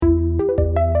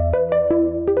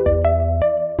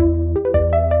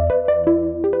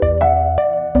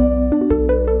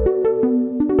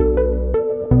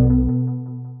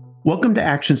Welcome to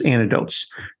Actions Antidotes,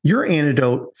 your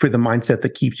antidote for the mindset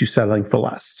that keeps you settling for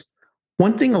less.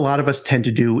 One thing a lot of us tend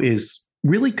to do is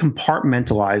really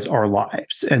compartmentalize our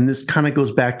lives. And this kind of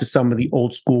goes back to some of the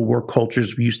old school work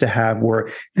cultures we used to have, where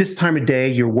this time of day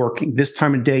you're working, this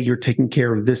time of day you're taking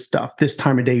care of this stuff, this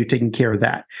time of day you're taking care of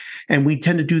that. And we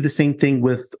tend to do the same thing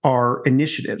with our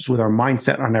initiatives, with our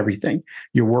mindset on everything.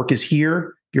 Your work is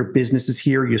here, your business is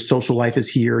here, your social life is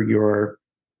here, your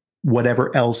whatever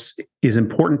else is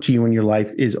important to you in your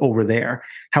life is over there.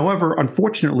 However,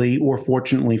 unfortunately, or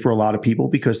fortunately for a lot of people,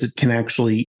 because it can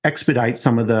actually expedite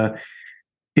some of the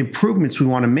improvements we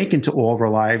want to make into all of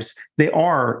our lives, they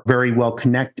are very well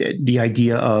connected. The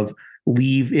idea of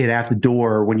leave it at the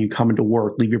door when you come into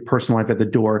work, leave your personal life at the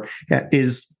door,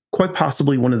 is quite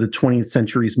possibly one of the 20th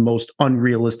century's most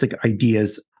unrealistic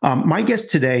ideas. My guest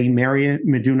today, Maria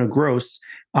Meduna Gross,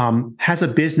 has a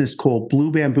business called Blue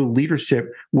Bamboo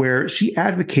Leadership, where she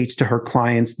advocates to her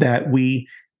clients that we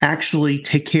actually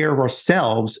take care of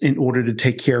ourselves in order to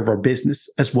take care of our business,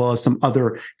 as well as some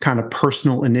other kind of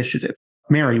personal initiative.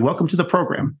 Mary, welcome to the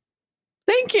program.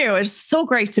 Thank you. It's so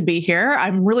great to be here.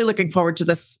 I'm really looking forward to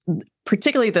this,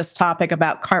 particularly this topic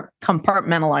about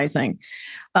compartmentalizing.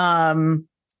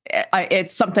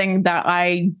 It's something that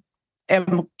I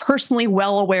am personally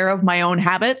well aware of my own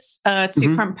habits to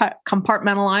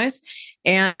compartmentalize.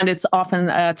 And it's often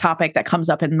a topic that comes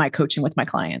up in my coaching with my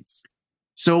clients.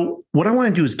 So what I want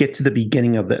to do is get to the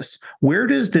beginning of this. Where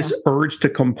does this urge to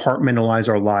compartmentalize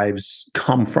our lives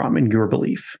come from, in your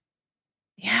belief?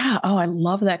 Yeah. Oh, I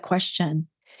love that question.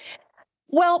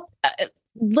 Well,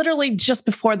 literally just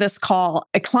before this call,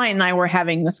 a client and I were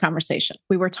having this conversation.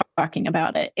 We were talking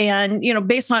about it. And,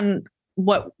 based on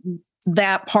what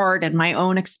that part and my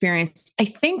own experience, I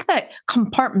think that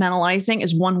compartmentalizing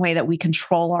is one way that we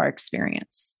control our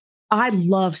experience. I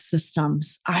love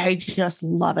systems. I just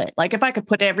love it. Like if I could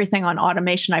put everything on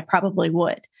automation, I probably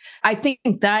would. I think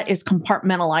that is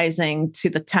compartmentalizing to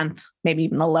the 10th, maybe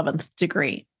even 11th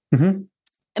degree. Mm-hmm.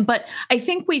 But I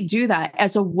think we do that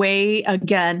as a way,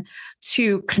 again,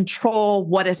 to control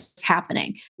what is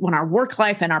happening when our work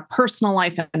life and our personal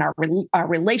life and our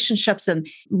relationships, and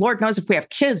Lord knows if we have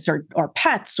kids or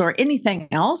pets or anything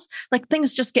else, like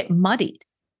things just get muddied.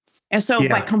 And so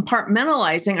by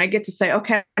compartmentalizing, I get to say,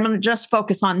 okay, I'm going to just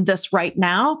focus on this right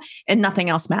now and nothing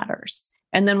else matters.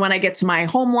 And then when I get to my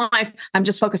home life, I'm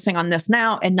just focusing on this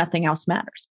now and nothing else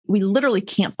matters. We literally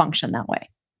can't function that way.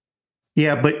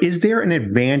 Yeah, but is there an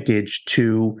advantage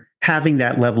to having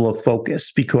that level of focus?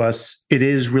 Because it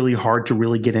is really hard to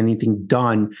really get anything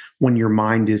done when your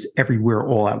mind is everywhere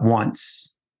all at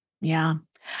once. Yeah.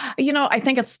 I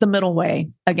think it's the middle way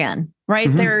again, right?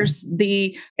 Mm-hmm. There's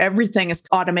everything is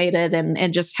automated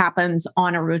and just happens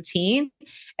on a routine.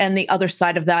 And the other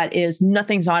side of that is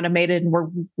nothing's automated and we're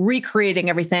recreating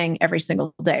everything every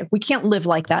single day. We can't live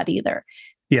like that either.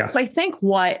 Yeah. So I think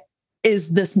what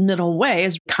is this middle way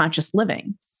is conscious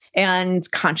living and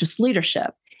conscious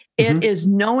leadership. It is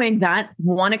knowing that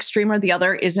one extreme or the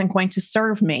other isn't going to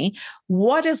serve me.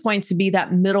 What is going to be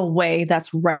that middle way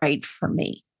that's right for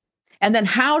me? And then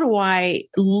how do I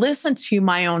listen to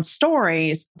my own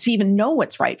stories to even know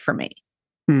what's right for me?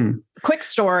 Quick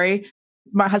story.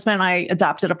 My husband and I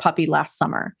adopted a puppy last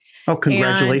summer. Oh,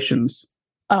 congratulations.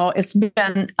 It's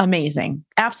been amazing.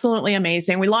 Absolutely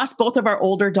amazing. We lost both of our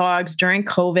older dogs during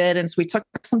COVID. And so we took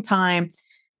some time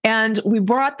and we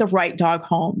brought the right dog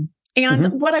home.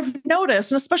 And what I've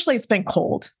noticed, and especially it's been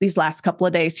cold these last couple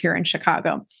of days here in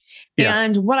Chicago. Yeah.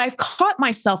 And what I've caught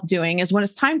myself doing is when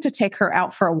it's time to take her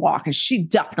out for a walk, and she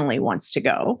definitely wants to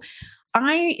go,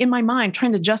 in my mind,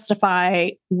 trying to justify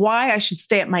why I should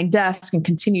stay at my desk and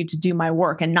continue to do my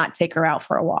work and not take her out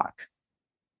for a walk.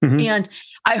 And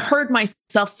I heard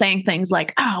myself saying things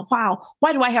like, oh, wow,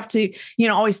 why do I have to,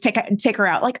 always take her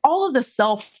out? Like all of the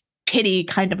self-pity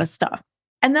kind of a stuff.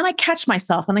 And then I catch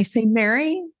myself and I say,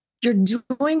 Mary, you're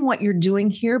doing what you're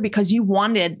doing here because you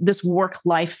wanted this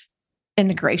work-life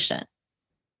integration.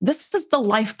 This is the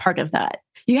life part of that.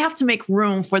 You have to make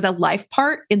room for the life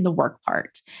part in the work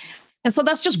part. And so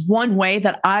that's just one way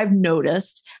that I've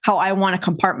noticed how I want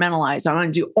to compartmentalize. I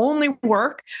want to do only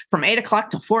work from 8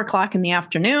 o'clock to 4 o'clock in the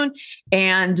afternoon.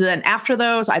 And then after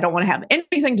those, I don't want to have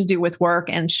anything to do with work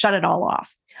and shut it all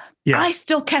off. Yeah. I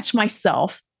still catch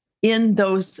myself in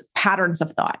those patterns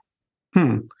of thought.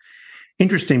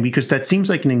 Interesting, because that seems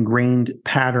like an ingrained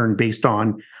pattern based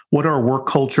on what our work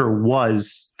culture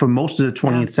was for most of the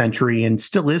 20th century and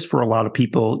still is for a lot of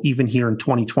people, even here in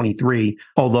 2023,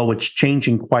 although it's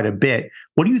changing quite a bit.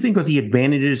 What do you think are the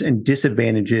advantages and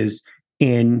disadvantages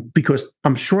because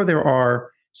I'm sure there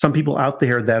are some people out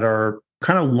there that are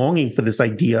kind of longing for this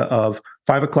idea of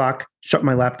 5 o'clock, shut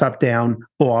my laptop down,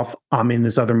 off. I'm in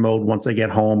this other mode once I get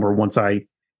home, or once I,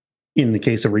 in the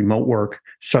case of remote work,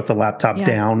 shut the laptop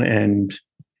down and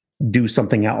do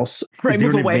something else. Right,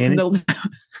 move away from the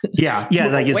yeah.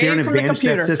 Like, is there an advantage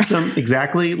to that system?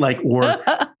 Exactly. Like, or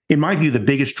in my view, the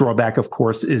biggest drawback, of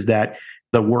course, is that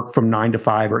the work from 9 to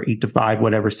 5 or 8 to 5,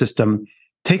 whatever system,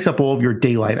 takes up all of your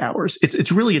daylight hours.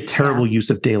 It's really a terrible use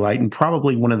of daylight, and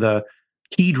probably one of the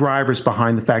key drivers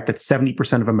behind the fact that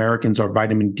 70% of Americans are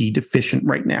vitamin D deficient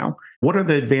right now. What are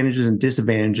the advantages and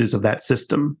disadvantages of that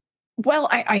system? Well,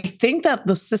 I think that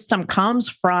the system comes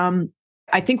from,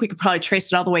 I think we could probably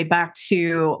trace it all the way back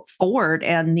to Ford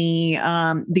and the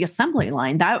assembly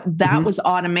line. That was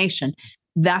automation.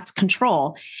 That's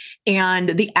control. And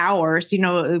the hours,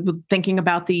 thinking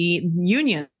about the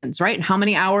unions, right? And how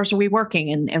many hours are we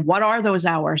working, and what are those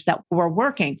hours that we're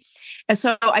working? And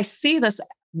so I see this,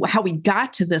 how we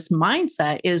got to this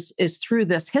mindset is through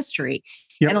this history.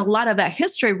 Yep. And a lot of that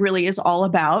history really is all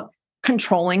about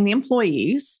controlling the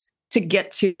employees to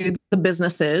get to the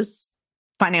business's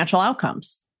financial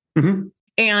outcomes. Mm-hmm.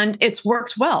 And it's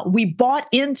worked well. We bought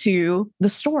into the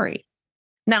story.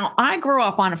 Now, I grew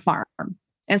up on a farm.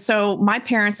 And so my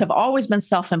parents have always been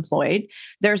self-employed.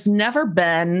 There's never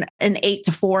been an 8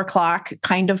 to 4 o'clock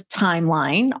kind of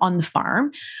timeline on the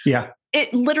farm. Yeah.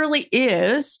 It literally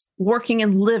is working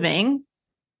and living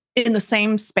in the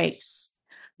same space.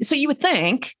 So you would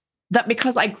think that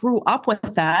because I grew up with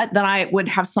that I would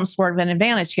have some sort of an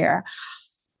advantage here.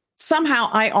 Somehow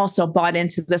I also bought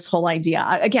into this whole idea.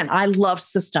 Again, I love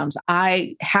systems.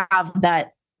 I have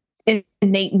that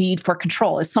innate need for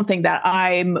control. It's something that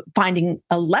I'm finding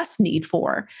a less need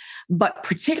for. But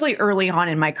particularly early on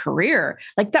in my career,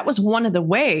 like, that was one of the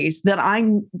ways that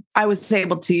I was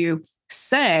able to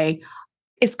say,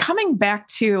 it's coming back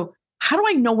to, how do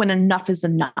I know when enough is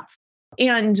enough?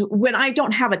 And when I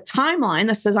don't have a timeline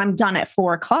that says I'm done at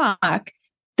 4 o'clock,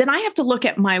 then I have to look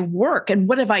at my work and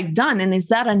what have I done? And is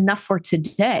that enough for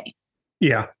today?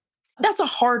 Yeah. That's a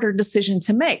harder decision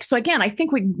to make. So again, I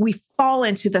think we fall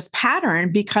into this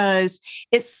pattern because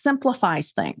it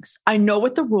simplifies things. I know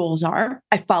what the rules are.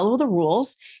 I follow the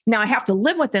rules. Now I have to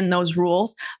live within those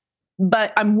rules,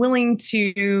 but I'm willing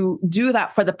to do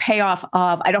that for the payoff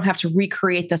of, I don't have to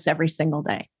recreate this every single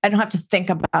day. I don't have to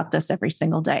think about this every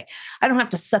single day. I don't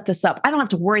have to set this up. I don't have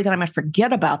to worry that I'm going to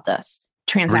forget about this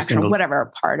transaction or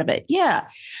whatever part of it. Yeah.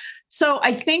 So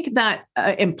I think that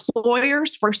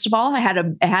employers, first of all, had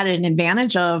an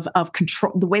advantage of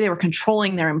control, the way they were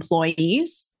controlling their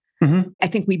employees. Mm-hmm. I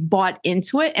think we bought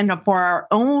into it, and for our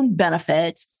own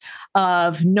benefit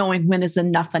of knowing when is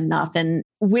enough, and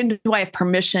when do I have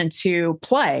permission to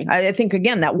play? I think,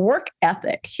 again, that work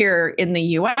ethic here in the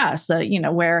U.S.,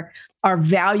 where our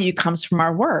value comes from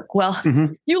our work. Well,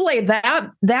 mm-hmm. You lay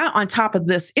that on top of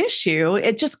this issue,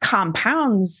 it just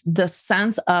compounds the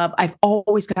sense of, I've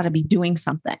always got to be doing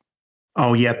something.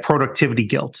 Oh, yeah. Productivity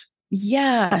guilt.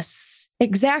 Yes,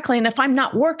 exactly. And if I'm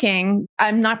not working,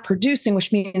 I'm not producing,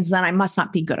 which means that I must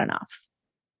not be good enough.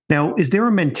 Now, is there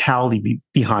a mentality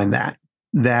behind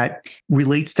that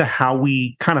relates to how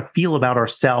we kind of feel about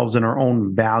ourselves and our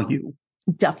own value?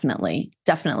 Definitely.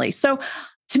 So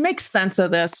to make sense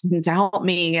of this, to help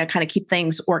me kind of keep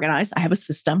things organized, I have a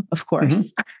system, of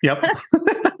course. Mm-hmm. Yep.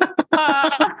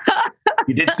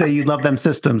 You did say you love them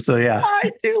systems. So yeah.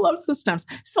 I do love systems.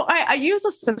 So I use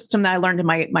a system that I learned in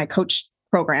my coach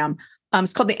program.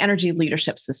 It's called the energy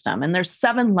leadership system. And there's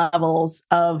 7 levels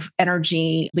of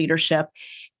energy leadership.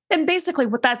 And basically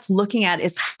what that's looking at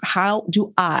is, how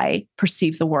do I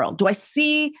perceive the world? Do I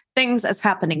see things as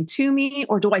happening to me,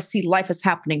 or do I see life as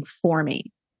happening for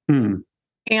me? Mm.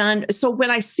 And so when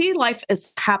I see life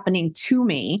as happening to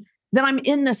me, then I'm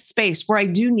in this space where I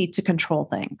do need to control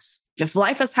things. If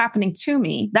life is happening to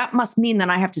me, that must mean that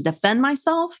I have to defend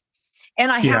myself,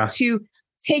 and I have to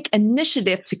take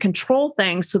initiative to control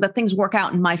things so that things work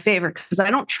out in my favor, because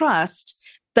I don't trust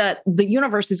that the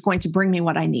universe is going to bring me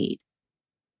what I need.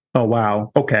 Oh,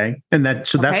 wow. Okay. And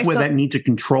that's where that need to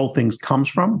control things comes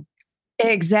from?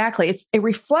 Exactly. It's a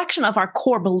reflection of our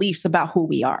core beliefs about who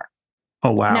we are.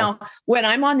 Oh, wow. Now, when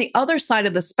I'm on the other side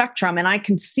of the spectrum and I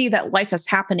can see that life is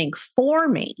happening for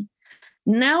me,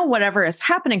 now whatever is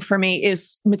happening for me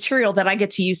is material that I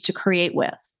get to use to create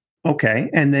with. Okay.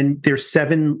 And then there's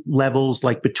 7 levels,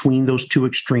 like, between those two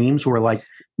extremes, where, like,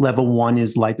 level 1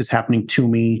 is life is happening to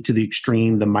me, to the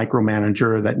extreme, the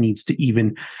micromanager that needs to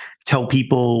even tell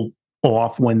people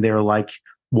off when they're, like,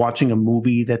 watching a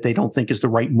movie that they don't think is the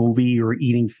right movie, or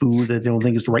eating food that they don't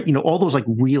think is the right, all those, like,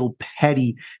 real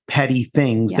petty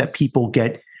things that people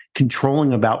get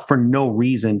controlling about for no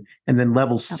reason. And then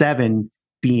level 7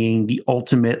 being the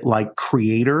ultimate, like,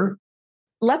 creator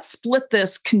let's split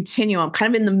this continuum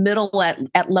kind of in the middle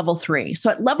at level 3.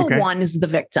 So at level 1 is the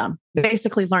victim,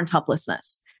 basically learned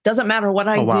helplessness. Doesn't matter what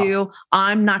I do,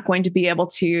 I'm not going to be able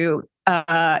to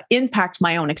impact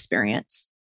my own experience.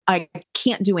 I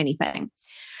can't do anything.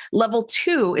 Level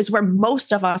 2 is where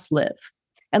most of us live.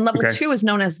 And level 2 is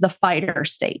known as the fighter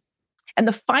state. And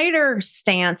the fighter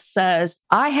stance says,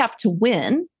 I have to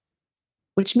win,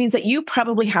 which means that you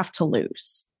probably have to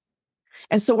lose.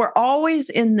 And so we're always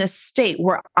in this state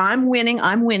where I'm winning.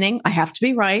 I have to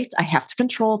be right. I have to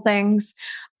control things.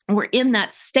 We're in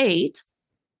that state.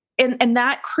 And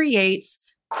that creates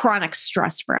chronic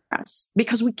stress for us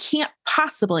because we can't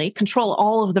possibly control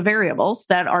all of the variables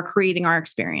that are creating our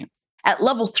experience. At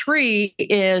level 3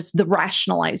 is the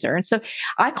rationalizer. And so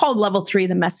I call level 3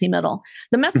 the messy middle.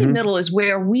 The messy middle is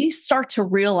where we start to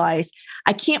realize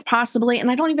I can't possibly, and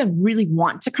I don't even really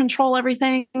want to control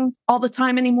everything all the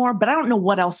time anymore, but I don't know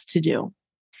what else to do.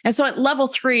 And so at level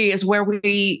 3 is where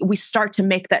we start to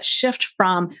make that shift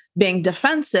from being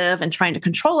defensive and trying to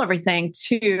control everything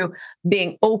to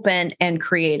being open and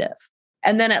creative.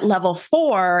 And then at level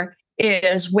 4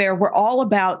 is where we're all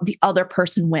about the other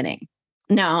person winning.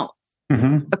 Now,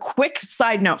 a quick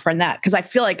side note from that, because I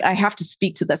feel like I have to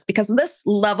speak to this because this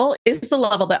level is the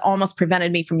level that almost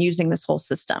prevented me from using this whole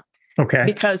system. Okay.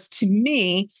 Because to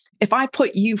me, if I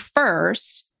put you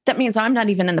first, that means I'm not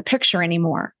even in the picture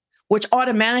anymore, which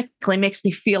automatically makes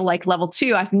me feel like level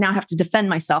 2, I now have to defend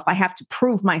myself. I have to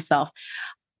prove myself.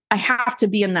 I have to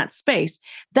be in that space.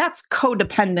 That's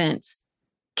codependent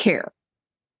care.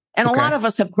 And a lot of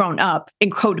us have grown up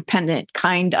in codependent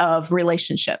kind of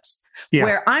relationships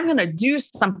where I'm going to do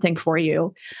something for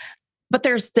you, but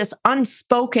there's this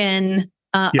unspoken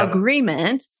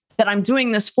agreement that I'm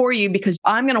doing this for you because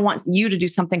I'm going to want you to do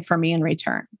something for me in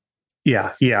return.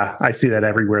 Yeah. I see that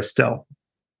everywhere still.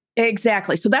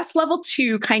 Exactly. So that's level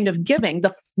 2 kind of giving.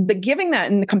 The giving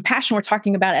that and the compassion we're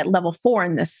talking about at level 4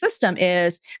 in this system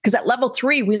is because at level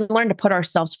 3, we learn to put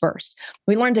ourselves first.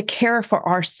 We learn to care for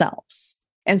ourselves.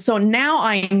 And so now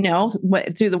I know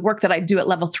through the work that I do at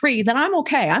level 3 that I'm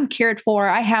okay. I'm cared for.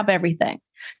 I have everything.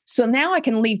 So now I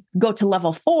can go to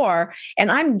level 4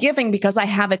 and I'm giving because I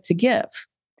have it to give.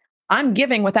 I'm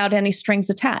giving without any strings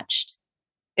attached.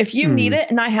 If you need it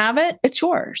and I have it, it's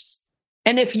yours.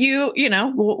 And if you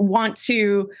want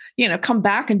to, come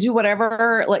back and do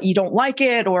whatever, like you don't like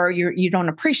it or you don't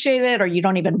appreciate it or you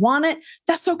don't even want it,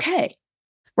 that's okay.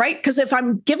 Right? Because if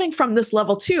I'm giving from this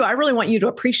level 2, I really want you to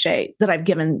appreciate that I've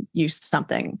given you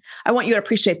something. I want you to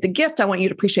appreciate the gift. I want you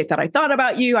to appreciate that I thought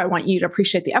about you. I want you to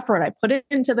appreciate the effort I put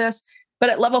into this. But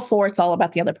at level 4, it's all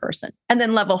about the other person. And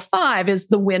then level 5 is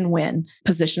the win-win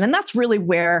position. And that's really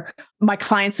where my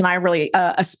clients and I really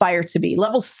aspire to be.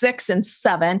 Level 6 and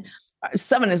 7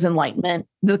 is enlightenment,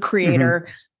 the creator.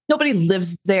 Nobody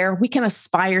lives there. We can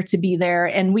aspire to be there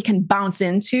and we can bounce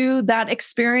into that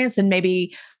experience and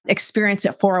maybe experience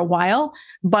it for a while.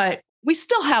 But we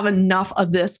still have enough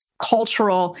of this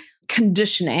cultural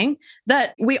conditioning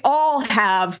that we all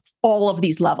have all of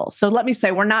these levels. So let me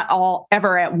say we're not all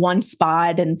ever at one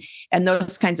spot and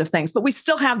those kinds of things, but we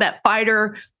still have that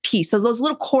fighter piece. So those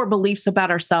little core beliefs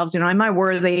about ourselves, am I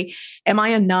worthy? Am I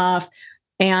enough?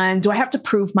 And do I have to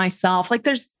prove myself? Like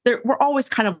we're always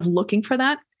kind of looking for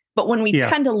that. But when we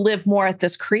tend to live more at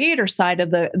this creator side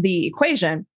of the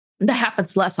equation, that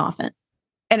happens less often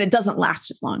and it doesn't last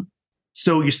as long.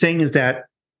 So you're saying is that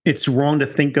it's wrong to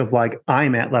think of like,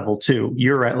 I'm at level 2,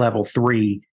 you're at level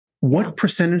 3. What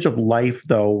percentage of life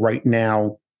though right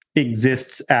now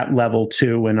exists at level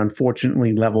 2 and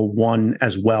unfortunately level 1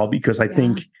 as well? Because I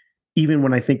think even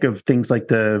when I think of things like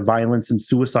the violence and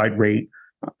suicide rate,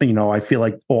 I feel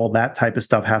like all that type of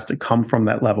stuff has to come from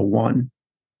that level 1.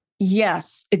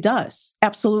 Yes, it does.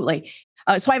 Absolutely.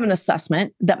 So I have an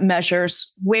assessment that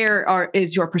measures where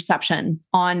is your perception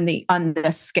on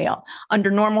this scale. Under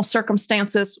normal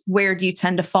circumstances, where do you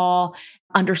tend to fall?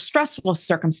 Under stressful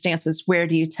circumstances, where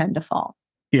do you tend to fall?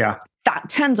 Yeah.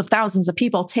 Tens of thousands of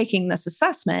people taking this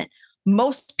assessment.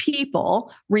 Most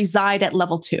people reside at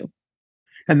level 2.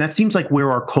 And that seems like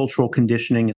where our cultural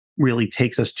conditioning really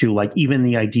takes us to, like even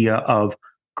the idea of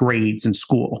grades in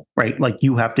school, right? Like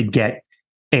you have to get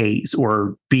A's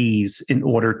or B's in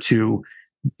order to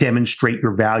demonstrate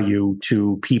your value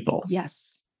to people.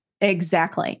 Yes,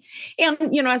 exactly. And,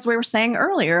 as we were saying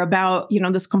earlier about,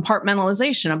 this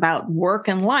compartmentalization about work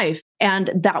and life,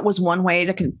 and that was one way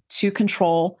to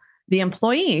control the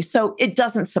employee. So it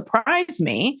doesn't surprise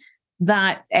me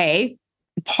that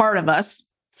part of us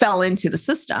fell into the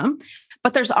system,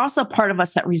 but there's also part of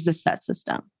us that resists that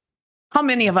system. How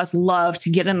many of us love to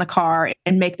get in the car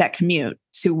and make that commute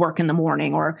to work in the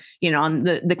morning or, on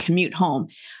the commute home?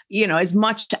 As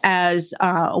much as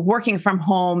working from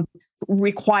home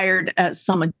required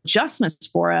some adjustments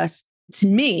for us, to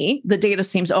me, the data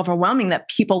seems overwhelming that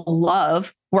people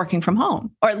love working from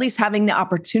home, or at least having the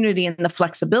opportunity and the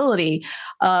flexibility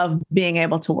of being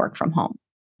able to work from home.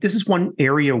 This is one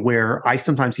area where I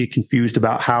sometimes get confused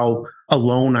about how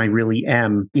alone I really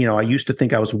am. I used to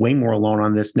think I was way more alone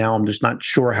on this. Now I'm just not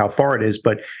sure how far it is,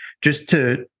 but just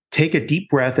to take a deep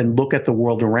breath and look at the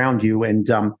world around you. And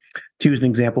to use an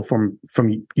example from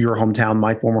your hometown,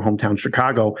 my former hometown,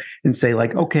 Chicago, and say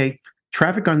like, okay,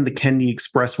 traffic on the Kennedy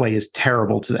Expressway is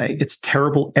terrible today. It's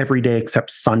terrible every day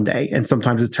except Sunday. And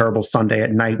sometimes it's terrible Sunday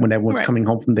at night when everyone's coming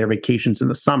home from their vacations in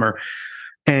the summer.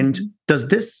 And does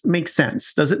this make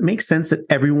sense? Does it make sense that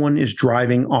everyone is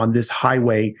driving on this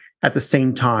highway at the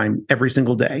same time every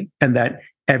single day, and that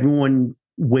everyone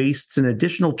wastes an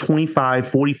additional 25,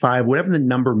 45, whatever the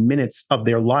number minutes of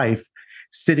their life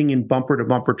sitting in bumper to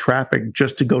bumper traffic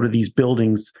just to go to these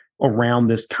buildings around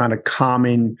this kind of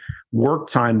common work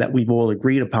time that we've all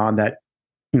agreed upon that,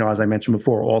 as I mentioned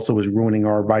before, also is ruining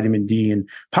our vitamin D and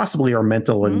possibly our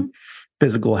mental and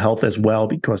physical health as well,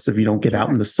 because if you don't get out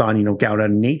in the sun, you don't get out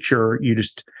in nature, you're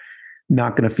just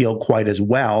not going to feel quite as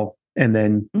well. And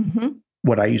then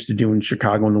what I used to do in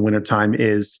Chicago in the wintertime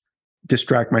is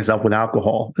distract myself with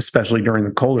alcohol, especially during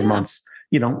the colder months.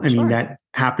 I mean, that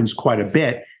happens quite a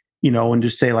bit, and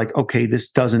just say like, okay, this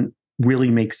doesn't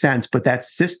really make sense. But that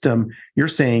system you're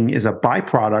saying is a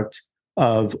byproduct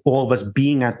of all of us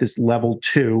being at this level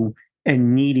 2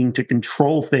 and needing to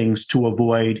control things to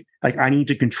avoid, like I need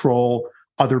to control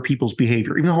other people's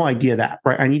behavior. Even the whole idea of that,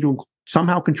 right? I need to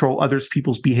somehow control other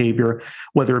people's behavior,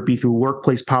 whether it be through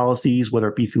workplace policies, whether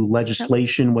it be through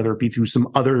legislation, whether it be through some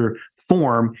other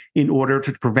form in order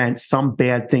to prevent some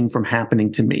bad thing from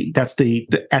happening to me. That's the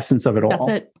essence of it all. That's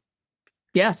it.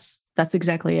 Yes, that's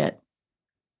exactly it.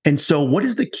 And so what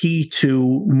is the key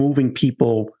to moving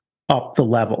people up the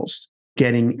levels?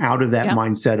 Getting out of that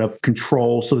mindset of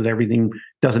control so that everything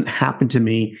doesn't happen to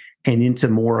me and into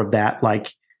more of that,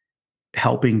 like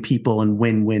helping people and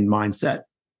win-win mindset.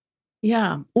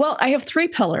 Yeah. Well, I have 3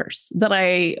 pillars that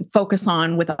I focus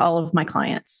on with all of my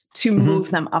clients to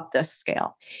move them up this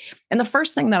scale. And the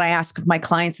first thing that I ask of my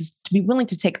clients is to be willing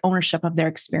to take ownership of their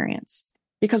experience.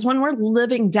 Because when we're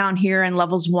living down here in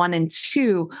levels 1 and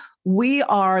 2, we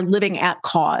are living at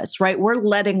cause, right? We're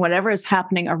letting whatever is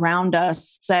happening around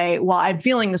us say, well, I'm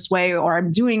feeling this way, or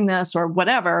I'm doing this, or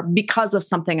whatever, because of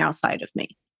something outside of me.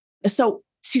 So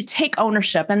to take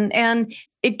ownership, and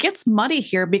it gets muddy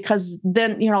here because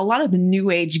then, a lot of the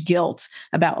new age guilt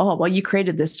about, oh, well, you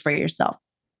created this for yourself.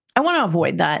 I want to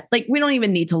avoid that. Like, we don't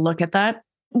even need to look at that.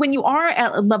 When you are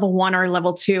at level 1 or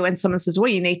level 2 and someone says, well,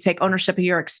 you need to take ownership of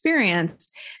your experience,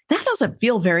 that doesn't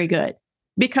feel very good.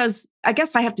 Because I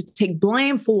guess I have to take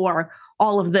blame for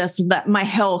all of this, that my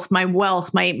health, my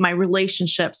wealth, my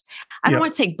relationships. I don't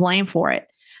want to take blame for it.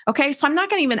 Okay. So I'm not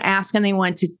going to even ask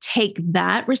anyone to take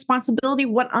that responsibility.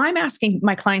 What I'm asking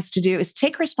my clients to do is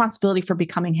take responsibility for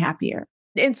becoming happier.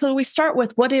 And so we start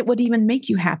with what it would even make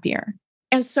you happier.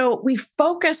 And so we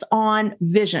focus on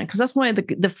vision, because that's one of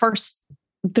the first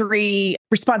 3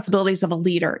 responsibilities of a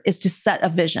leader is to set a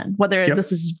vision, whether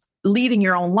this is leading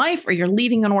your own life or you're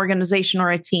leading an organization or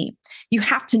a team. You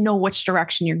have to know which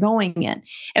direction you're going in.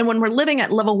 And when we're living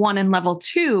at level 1 and level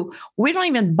 2, we don't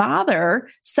even bother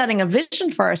setting a vision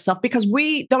for ourselves because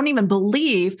we don't even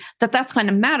believe that that's going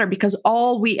to matter, because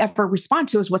all we ever respond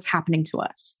to is what's happening to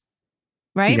us.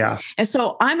 Right. Yeah. And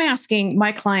so I'm asking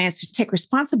my clients to take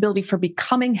responsibility for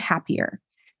becoming happier.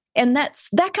 And that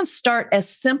can start as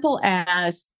simple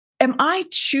as, am I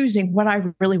choosing what I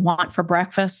really want for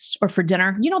breakfast or for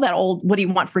dinner? That old, what do you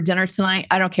want for dinner tonight?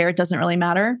 I don't care. It doesn't really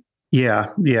matter. Yeah.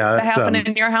 Yeah. Does that happen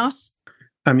in your house?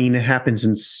 I mean, it happens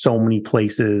in so many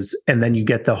places. And then you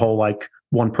get the whole, like,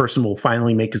 one person will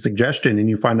finally make a suggestion and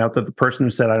you find out that the person who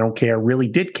said, I don't care, really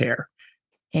did care.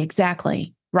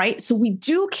 Exactly. Right. So we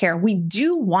do care. We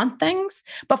do want things,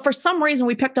 but for some reason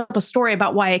we picked up a story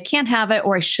about why I can't have it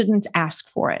or I shouldn't ask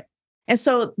for it. And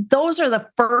so those are the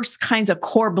first kinds of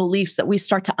core beliefs that we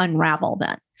start to unravel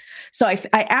then. So I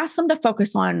ask them to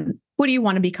focus on, who do you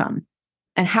want to become?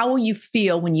 And how will you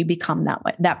feel when you become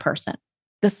that person?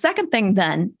 The second thing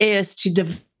then is to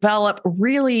develop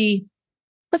really,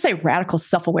 let's say, radical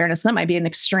self-awareness. That might be an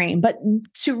extreme, but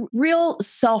to real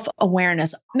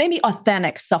self-awareness, maybe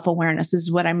authentic self-awareness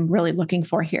is what I'm really looking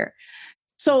for here.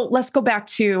 So let's go back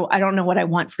to, I don't know what I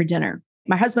want for dinner.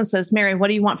 My husband says, Mary, what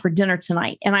do you want for dinner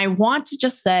tonight? And I want to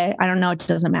just say, I don't know, it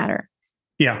doesn't matter.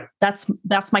 Yeah. That's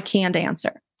my canned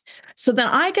answer. So then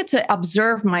I get to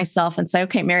observe myself and say,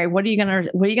 okay, Mary, what are you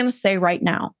going to say right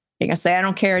now? You're going to say, I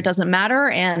don't care. It doesn't matter.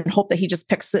 And hope that he just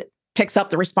picks up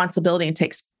the responsibility and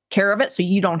takes care of it. So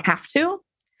you don't have to.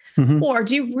 Mm-hmm. Or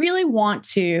do you really want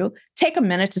to take a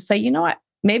minute to say, you know what,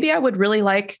 maybe I would really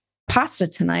like pasta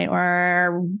tonight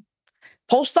or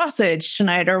Polish sausage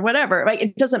tonight or whatever. Like,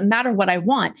 it doesn't matter what I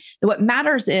want. What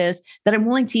matters is that I'm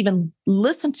willing to even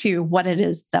listen to what it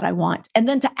is that I want and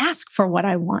then to ask for what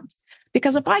I want.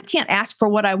 Because if I can't ask for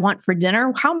what I want for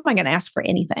dinner, how am I going to ask for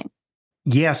anything?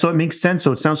 Yeah, so it makes sense.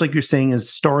 So it sounds like you're saying is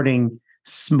starting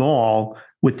small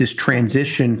with this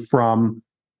transition from,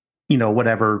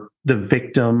 whatever, the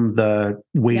victim, the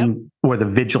waiting, or the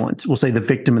vigilant. We'll say the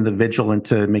victim and the vigilant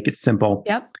to make it simple.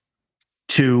 Yep.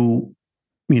 To,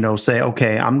 say,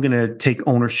 okay, I'm going to take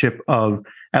ownership of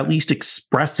at least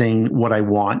expressing what I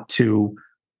want to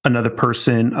another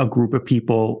person, a group of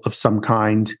people of some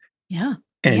kind. Yeah.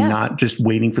 And not just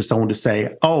waiting for someone to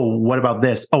say, oh, what about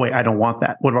this? Oh, wait, I don't want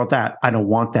that. What about that? I don't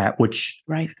want that, which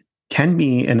can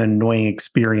be an annoying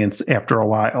experience after a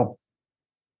while.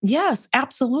 Yes,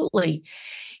 absolutely.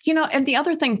 And the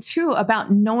other thing too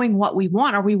about knowing what we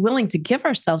want, are we willing to give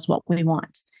ourselves what we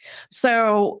want?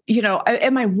 So,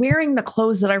 am I wearing the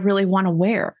clothes that I really want to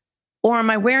wear? Or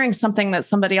am I wearing something that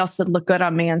somebody else said looked good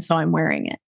on me and so I'm wearing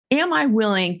it? Am I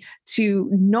willing to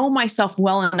know myself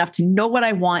well enough to know what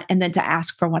I want and then to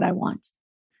ask for what I want?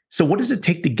 So what does it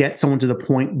take to get someone to the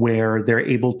point where they're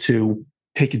able to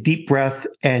take a deep breath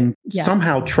and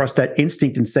somehow trust that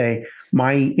instinct and say,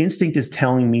 my instinct is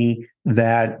telling me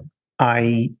that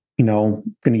I'm going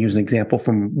to use an example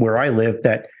from where I live,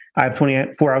 that I have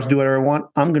 24 hours to do whatever I want.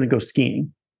 I'm going to go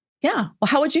skiing. Yeah. Well,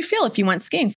 how would you feel if you went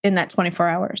skiing in that 24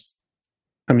 hours?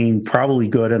 I mean, probably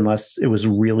good unless it was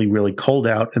really, really cold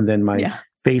out and then my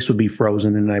face would be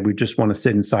frozen and I would just want to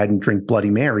sit inside and drink Bloody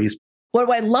Marys. What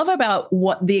I love about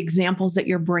what the examples that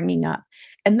you're bringing up,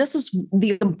 and this is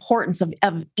the importance of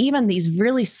even these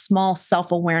really small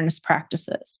self-awareness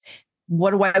practices.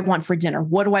 What do I want for dinner?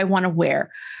 What do I want to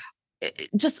wear?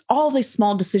 Just all these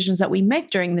small decisions that we make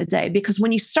during the day. Because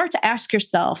when you start to ask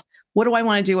yourself, what do I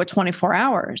want to do with 24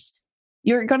 hours?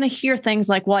 You're going to hear things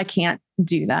like, well, I can't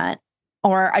do that.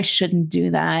 Or I shouldn't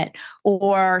do that,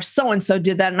 or so-and-so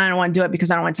did that and I don't want to do it because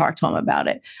I don't want to talk to him about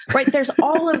it, right? There's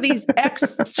all of these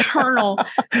external,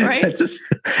 right? That's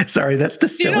the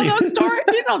silliest. You know those stories?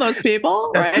 You know those people,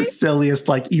 that's right? The silliest,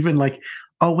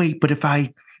 oh wait, but if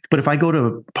I go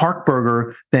to Park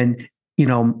Burger, then,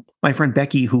 my friend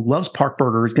Becky, who loves Park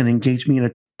Burger, is going to engage me in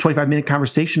a 25-minute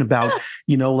conversation about,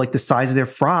 the size of their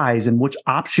fries and which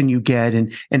option you get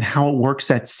and how it works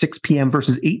at 6 p.m.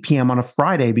 versus 8 p.m. on a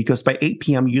Friday, because by 8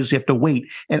 p.m. you usually have to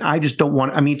wait. And I just don't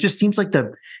want, it just seems like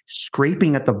the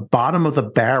scraping at the bottom of the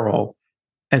barrel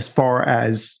as far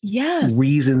as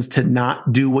reasons to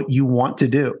not do what you want to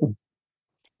do.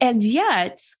 And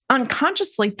yet,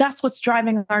 unconsciously, that's what's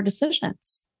driving our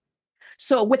decisions.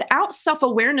 So without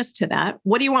self-awareness to that,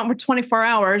 what do you want for 24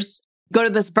 hours? Go to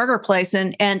this burger place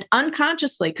and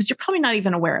unconsciously, because you're probably not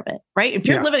even aware of it, right? If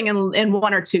you're living in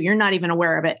one or two, you're not even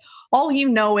aware of it. All you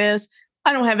know is,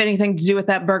 I don't have anything to do with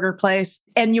that burger place.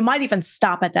 And you might even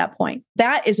stop at that point.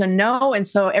 That is a no. And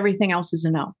so everything else is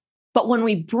a no. But when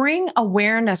we bring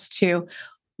awareness to,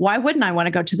 why wouldn't I want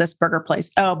to go to this burger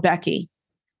place? Oh, Becky.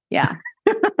 Yeah.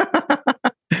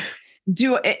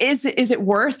 Is it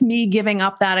worth me giving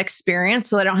up that experience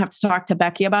so that I don't have to talk to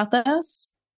Becky about this?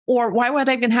 Or why would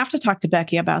I even have to talk to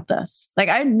Becky about this? Like,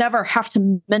 I never have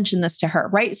to mention this to her,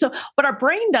 right? So what our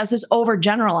brain does is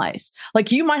overgeneralize.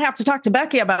 Like, you might have to talk to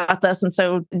Becky about this. And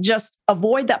so just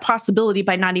avoid that possibility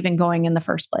by not even going in the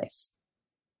first place.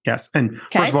 Yes. And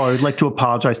first of all, I would like to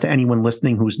apologize to anyone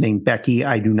listening who's named Becky.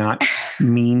 I do not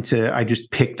mean to, I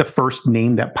just picked the first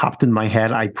name that popped in my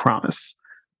head. I promise.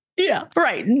 Yeah,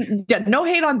 right. No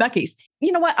hate on Becky's.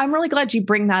 You know what? I'm really glad you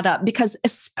bring that up, because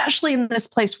especially in this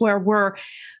place where we're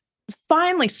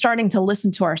finally starting to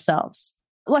listen to ourselves.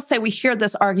 Let's say we hear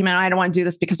this argument, I don't want to do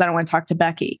this because I don't want to talk to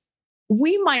Becky.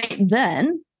 We might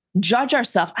then judge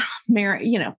ourselves. Oh,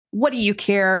 Mary, what do you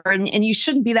care? And you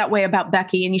shouldn't be that way about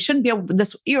Becky. And you shouldn't be able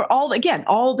this. You're all the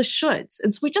shoulds.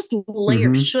 And so we just layer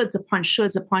shoulds upon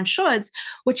shoulds upon shoulds,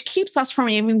 which keeps us from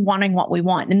even wanting what we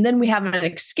want. And then we have an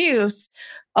excuse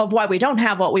of why we don't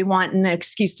have what we want, and an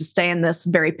excuse to stay in this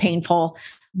very painful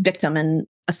victim and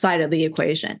a side of the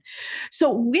equation.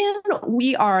 So when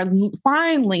we are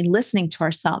finally listening to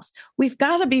ourselves, we've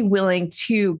got to be willing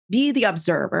to be the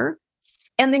observer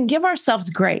and then give ourselves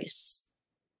grace.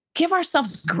 Give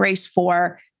ourselves grace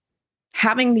for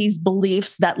having these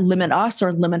beliefs that limit us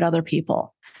or limit other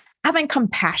people. Having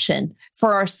compassion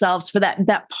for ourselves, for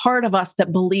that part of us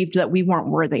that believed that we weren't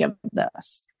worthy of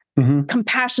this.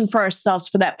 compassion for ourselves,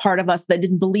 for that part of us that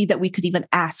didn't believe that we could even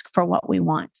ask for what we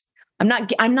want. I'm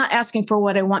not asking for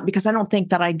what I want because I don't think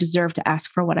that I deserve to ask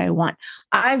for what I want.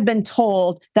 I've been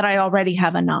told that I already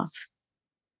have enough.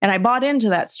 And I bought into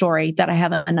that story that I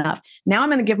have enough. Now I'm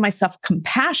going to give myself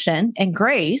compassion and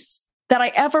grace that I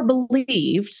ever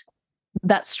believed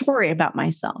that story about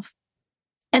myself.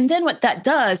 And then what that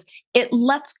does, it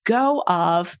lets go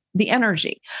of the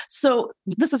energy. So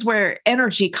this is where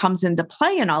energy comes into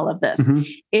play in all of this,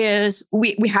 is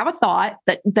we have a thought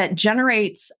that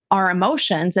generates our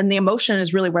emotions, and the emotion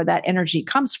is really where that energy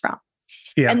comes from.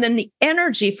 Yeah. And then the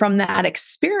energy from that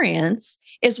experience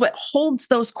is what holds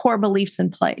those core beliefs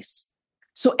in place.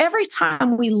 So every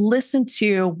time we listen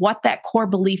to what that core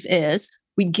belief is,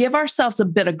 we give ourselves a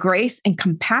bit of grace and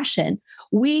compassion,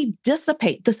 we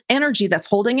dissipate this energy that's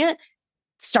holding it,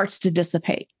 starts to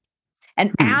dissipate.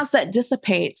 And as that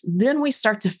dissipates, then we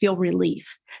start to feel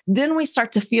relief. Then we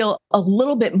start to feel a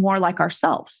little bit more like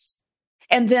ourselves.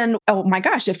 And then, oh my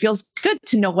gosh, it feels good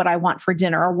to know what I want for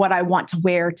dinner or what I want to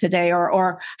wear today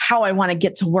or how I want to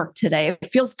get to work today. It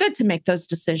feels good to make those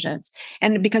decisions.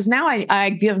 And because now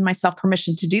I've given myself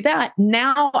permission to do that,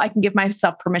 now I can give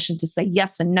myself permission to say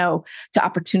yes and no to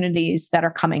opportunities that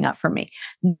are coming up for me.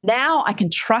 Now I can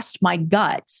trust my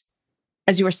gut,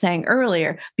 as you were saying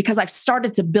earlier, because I've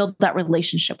started to build that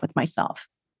relationship with myself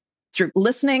through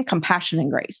listening, compassion,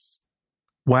 and grace.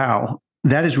 Wow.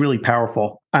 That is really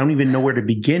powerful. I don't even know where to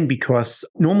begin because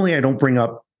normally I don't bring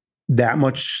up that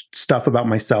much stuff about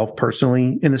myself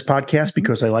personally in this podcast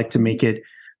because I like to make it,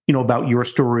 about your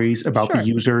stories, about the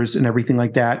users and everything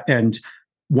like that. And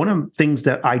one of the things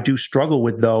that I do struggle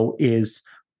with though is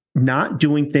not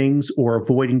doing things or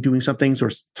avoiding doing some things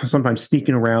or sometimes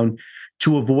sneaking around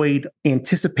to avoid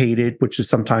anticipated, which is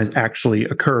sometimes actually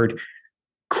occurred,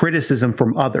 criticism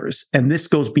from others. And this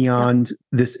goes beyond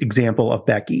this example of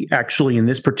Becky. Actually, in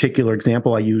this particular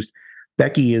example I used,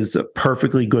 Becky is a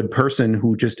perfectly good person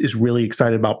who just is really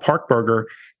excited about Park Burger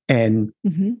and,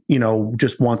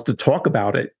 just wants to talk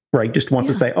about it, right? Just wants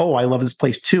to say, oh, I love this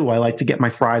place too. I like to get my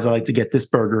fries. I like to get this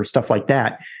burger, stuff like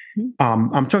that.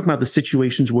 I'm talking about the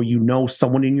situations where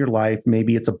someone in your life,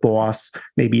 maybe it's a boss,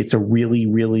 maybe it's a really,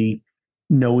 really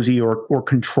nosy or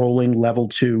controlling level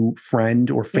 2 friend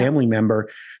or family member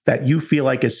that you feel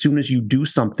like as soon as you do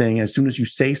something, as soon as you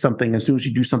say something, as soon as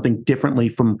you do something differently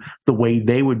from the way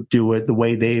they would do it, the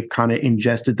way they've kind of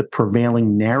ingested the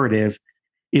prevailing narrative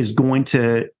is going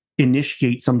to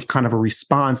initiate some kind of a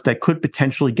response that could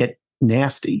potentially get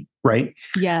nasty, right?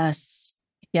 Yes.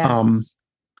 Yes.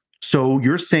 So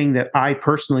you're saying that I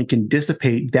personally can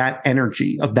dissipate that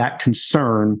energy of that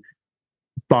concern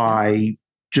by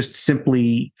just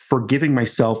simply forgiving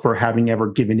myself for having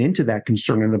ever given into that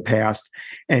concern in the past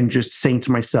and just saying to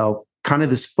myself, kind of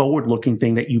this forward-looking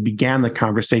thing that you began the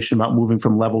conversation about moving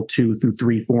from level 2 through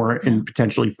 3, 4, and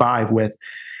potentially 5 with,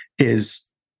 is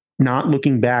not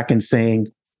looking back and saying,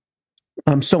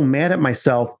 I'm so mad at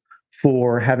myself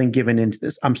for having given into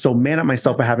this. I'm so mad at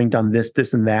myself for having done this,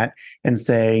 this, and that, and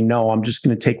say, no, I'm just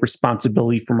going to take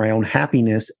responsibility for my own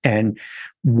happiness, and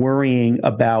worrying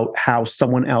about how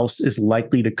someone else is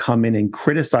likely to come in and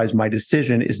criticize my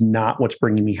decision is not what's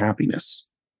bringing me happiness.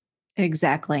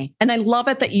 Exactly. And I love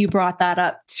it that you brought that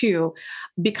up too,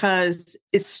 because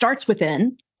it starts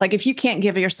within. Like if you can't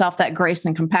give yourself that grace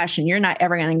and compassion, you're not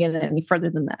ever going to get it any further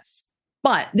than this.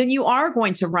 But then you are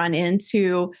going to run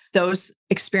into those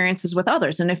experiences with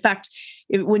others. And in fact,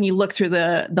 when you look through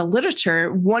the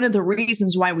literature, one of the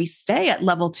reasons why we stay at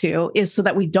level 2 is so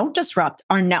that we don't disrupt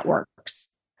our networks.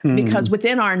 Because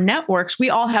within our networks, we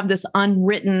all have this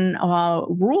unwritten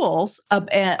rules of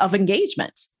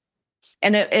engagement.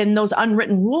 And those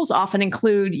unwritten rules often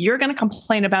include, you're going to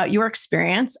complain about your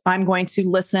experience. I'm going to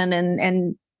listen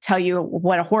and tell you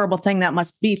what a horrible thing that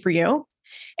must be for you.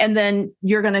 And then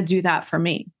you're going to do that for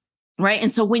me. Right.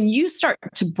 And so when you start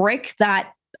to break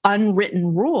that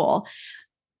unwritten rule,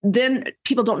 then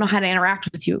people don't know how to interact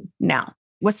with you now.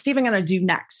 What's Stephen going to do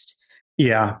next?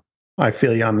 Yeah, I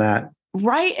feel you on that.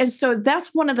 Right. And so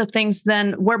that's one of the things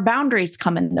then where boundaries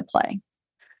come into play.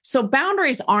 So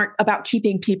boundaries aren't about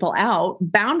keeping people out.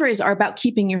 Boundaries are about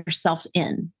keeping yourself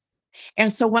in.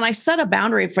 And so when I set a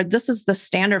boundary for this is the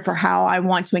standard for how I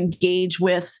want to engage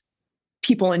with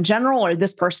people in general, or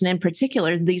this person in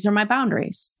particular, these are my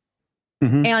boundaries.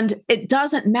 And it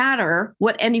doesn't matter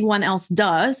what anyone else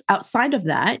does outside of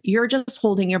that. You're just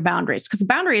holding your boundaries because the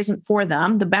boundary isn't for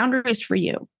them. The boundary is for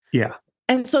you. Yeah.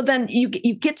 And so then you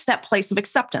get to that place of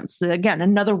acceptance. Again,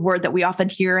 another word that we often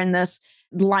hear in this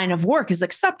line of work is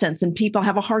acceptance, and people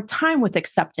have a hard time with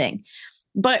accepting.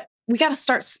 But we got to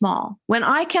start small. When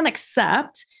I can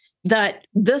accept that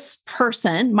this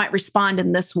person might respond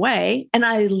in this way, and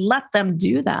I let them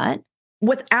do that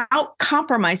without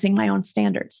compromising my own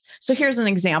standards. So here's an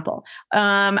example.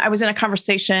 I was in a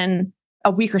conversation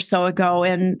a week or so ago,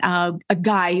 and a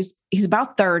guy, he's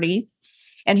about 30,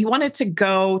 and he wanted to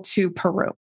go to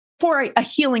Peru for a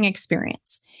healing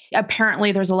experience.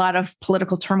 Apparently, there's a lot of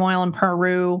political turmoil in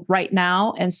Peru right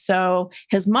now. And so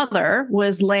his mother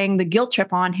was laying the guilt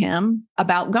trip on him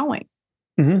about going.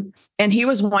 Mm-hmm. And he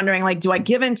was wondering, like, do I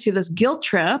give into this guilt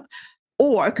trip,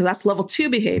 or, because that's level 2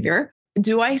 behavior,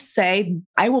 do I say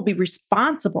I will be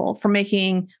responsible for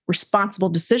making responsible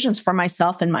decisions for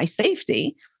myself and my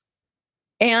safety,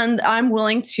 and I'm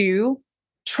willing to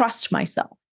trust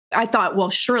myself? I thought, well,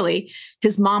 surely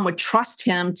his mom would trust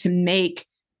him to make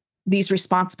these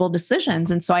responsible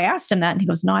decisions. And so I asked him that, and he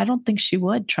goes, no, I don't think she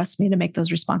would trust me to make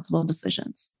those responsible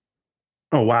decisions.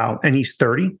 Oh, wow. And he's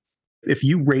 30. If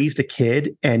you raised a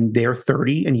kid and they're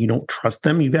 30 and you don't trust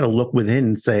them, you've got to look within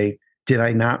and say, did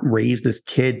I not raise this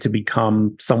kid to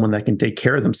become someone that can take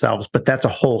care of themselves? But that's a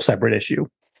whole separate issue.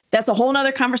 That's a whole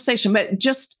nother conversation, but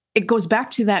just, it goes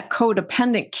back to that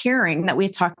codependent caring that we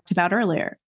talked about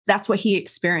earlier. That's what he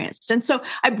experienced. And so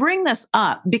I bring this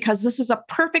up because this is a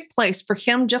perfect place for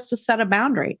him just to set a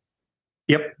boundary.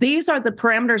 Yep. These are the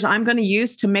parameters I'm going to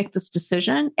use to make this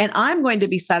decision, and I'm going to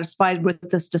be satisfied with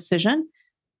this decision.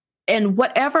 And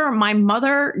whatever my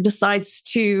mother decides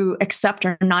to accept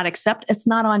or not accept, it's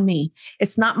not on me.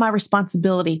 It's not my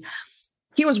responsibility.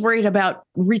 He was worried about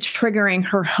re-triggering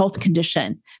her health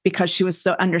condition because she was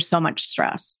under so much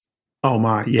stress. Oh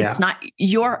my, yeah. It's not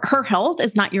her health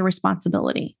is not your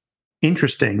responsibility.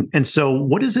 Interesting. And so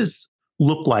what does this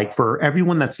look like for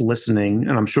everyone that's listening?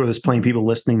 And I'm sure there's plenty of people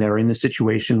listening that are in this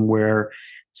situation where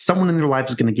someone in their life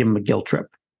is going to give them a guilt trip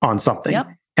on something. Yep.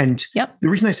 And the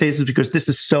reason I say this is because this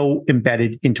is so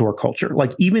embedded into our culture.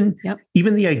 Like even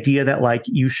the idea that like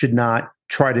you should not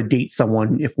try to date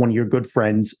someone if one of your good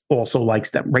friends also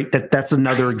likes them, right? That's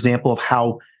another example of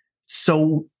how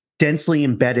so densely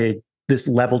embedded this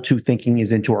level 2 thinking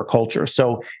is into our culture.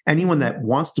 So anyone that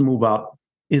wants to move up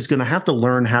is going to have to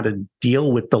learn how to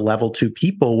deal with the level 2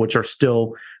 people, which are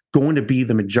still going to be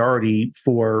the majority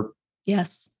for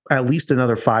at least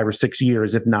another 5 or 6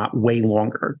 years, if not way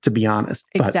longer, to be honest.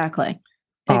 Exactly.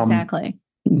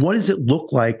 What does it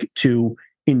look like to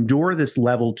endure this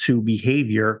level 2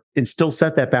 behavior and still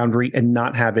set that boundary and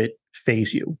not have it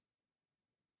phase you?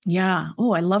 Yeah.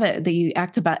 Oh, I love it that you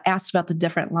asked about the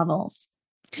different levels.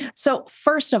 So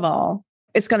first of all,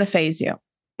 it's going to phase you.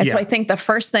 And so I think the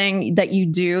first thing that you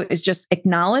do is just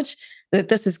acknowledge that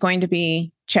this is going to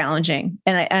be challenging,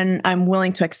 and I'm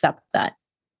willing to accept that.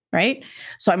 Right?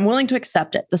 So I'm willing to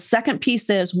accept it. The second piece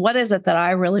is, what is it that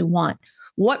I really want?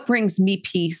 What brings me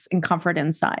peace and comfort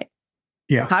inside?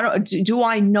 Yeah. How do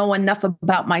I know enough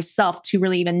about myself to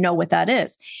really even know what that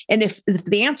is? And if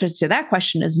the answer to that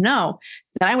question is no,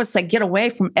 then I would say get away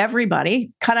from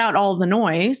everybody, cut out all the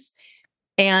noise,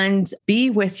 and be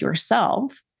with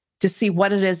yourself to see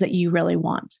what it is that you really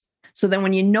want. So then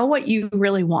when you know what you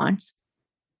really want,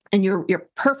 and you're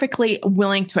perfectly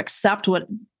willing to accept what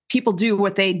people do,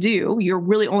 what they do, you're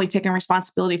really only taking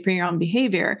responsibility for your own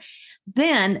behavior,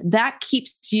 then that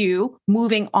keeps you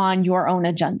moving on your own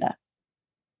agenda.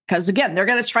 Because again, they're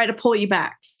going to try to pull you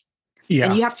back. Yeah.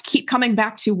 And you have to keep coming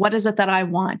back to, what is it that I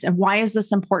want? And why is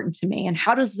this important to me? And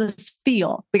how does this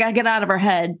feel? We got to get out of our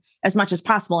head as much as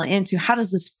possible and into, how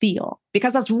does this feel?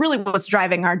 Because that's really what's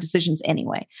driving our decisions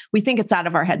anyway. We think it's out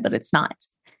of our head, but it's not.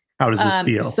 How does this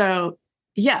feel?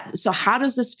 So how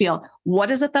does this feel?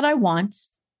 What is it that I want?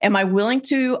 Am I willing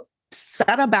to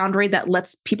set a boundary that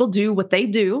lets people do what they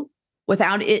do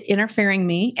without it interfering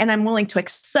me? And I'm willing to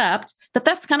accept that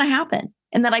that's going to happen,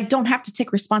 and that I don't have to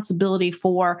take responsibility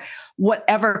for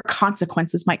whatever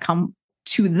consequences might come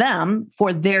to them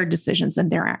for their decisions and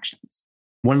their actions.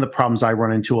 One of the problems I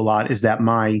run into a lot is that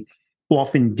my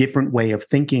often different way of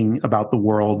thinking about the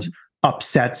world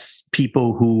upsets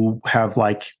people who have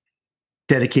like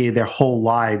dedicated their whole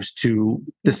lives to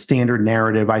the standard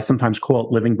narrative. I sometimes call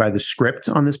it living by the script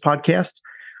on this podcast.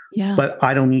 Yeah. But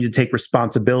I don't need to take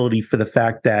responsibility for the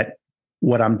fact that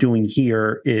what I'm doing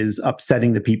here is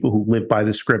upsetting the people who live by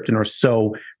the script and are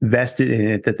so vested in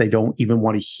it that they don't even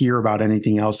want to hear about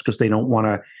anything else, because they don't want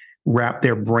to wrap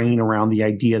their brain around the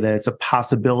idea that it's a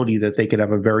possibility that they could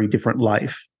have a very different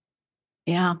life.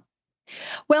 Yeah.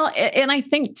 Well, and I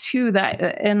think too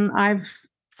that, and I've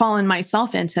fallen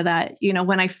myself into that,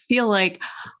 when I feel like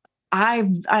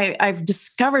I've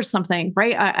discovered something,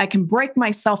 right? I can break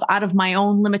myself out of my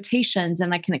own limitations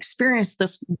and I can experience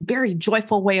this very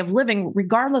joyful way of living,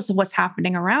 regardless of what's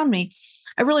happening around me.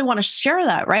 I really want to share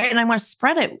that, right? And I want to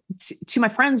spread it to my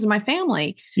friends and my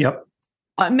family. Yep.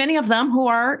 Many of them who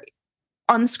are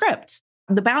on the script.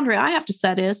 The boundary I have to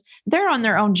set is they're on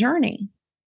their own journey.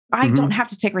 I don't have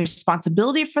to take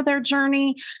responsibility for their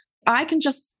journey. I can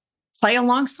just play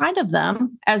alongside of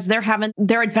them as they're having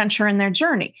their adventure and their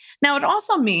journey. Now, it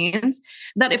also means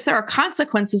that if there are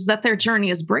consequences that their journey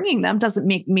is bringing them, doesn't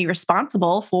make me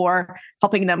responsible for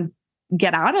helping them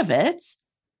get out of it.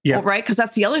 Yeah. Well, right? Because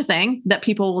that's the other thing that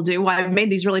people will do. Well, I've made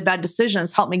these really bad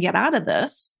decisions. Help me get out of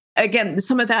this. Again,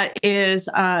 some of that is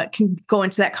can go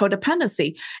into that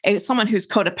codependency. Someone who's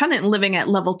codependent and living at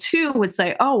level 2 would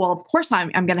say, "Oh, well, of course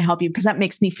I'm going to help you because that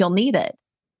makes me feel needed."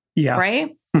 Yeah.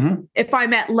 Right. If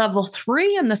I'm at level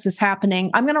 3 and this is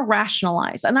happening, I'm going to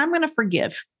rationalize and I'm going to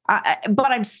forgive,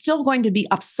 but I'm still going to be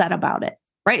upset about it.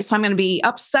 Right. So I'm going to be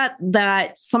upset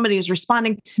that somebody is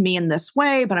responding to me in this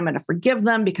way, but I'm going to forgive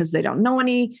them because they don't know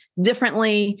any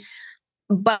differently.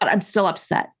 But I'm still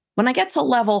upset. When I get to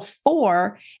level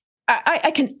 4,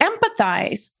 I can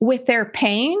empathize with their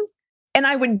pain and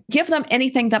I would give them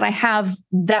anything that I have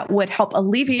that would help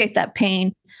alleviate that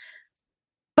pain,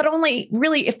 but only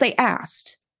really if they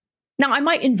asked. Now, I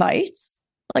might invite,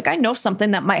 like, I know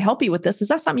something that might help you with this. Is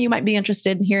that something you might be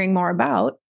interested in hearing more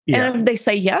about? Yeah. And if they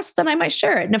say yes, then I might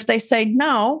share it. And if they say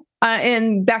no,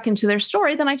 and back into their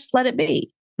story, then I just let it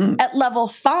be. At level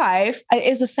 5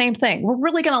 is the same thing. We're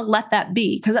really going to let that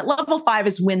be because at level 5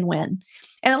 is win-win.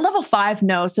 And at level 5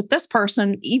 knows that this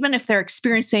person, even if they're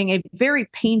experiencing a very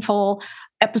painful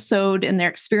episode in their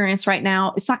experience right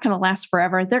now, it's not going to last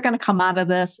forever. They're going to come out of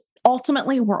this.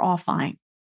 Ultimately, we're all fine.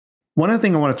 One other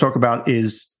thing I want to talk about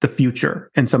is the future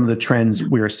and some of the trends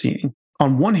we're seeing.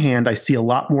 On one hand, I see a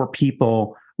lot more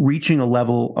people reaching a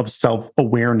level of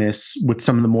self-awareness with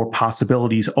some of the more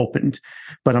possibilities opened.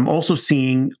 But I'm also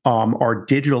seeing our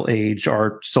digital age,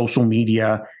 our social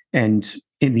media, and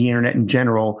in the internet in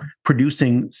general,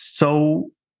 producing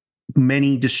so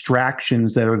many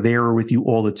distractions that are there with you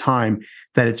all the time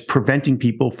that it's preventing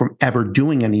people from ever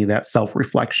doing any of that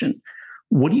self-reflection.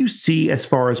 What do you see as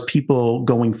far as people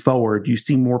going forward? Do you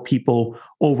see more people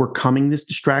overcoming this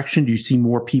distraction? Do you see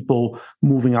more people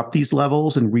moving up these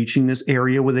levels and reaching this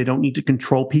area where they don't need to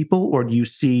control people? Or do you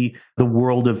see the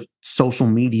world of social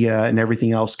media and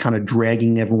everything else kind of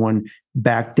dragging everyone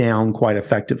back down quite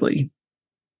effectively?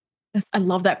 I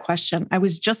love that question. I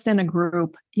was just in a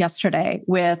group yesterday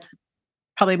with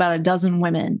probably about a dozen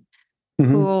women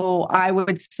who I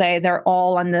would say they're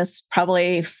all on this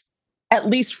probably at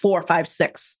least 4, 5,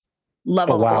 6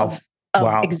 level of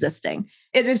existing.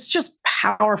 It is just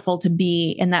powerful to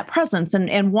be in that presence.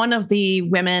 And one of the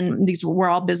women, these were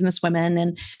all business women,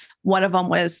 and one of them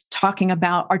was talking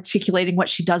about articulating what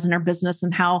she does in her business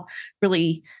and how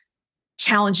really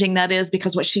challenging that is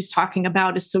because what she's talking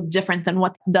about is so different than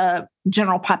what the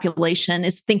general population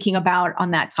is thinking about on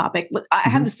that topic. I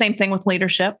have the same thing with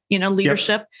leadership.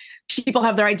 Leadership. Yep. People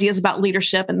have their ideas about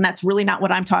leadership, and that's really not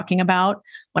what I'm talking about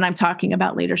when I'm talking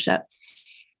about leadership.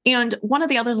 And one of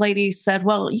the other ladies said,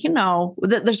 well,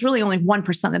 there's really only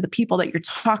 1% of the people that you're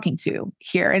talking to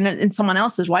here. And someone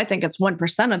else says, well, I think it's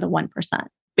 1% of the 1%.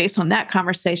 Based on that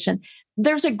conversation,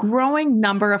 there's a growing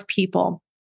number of people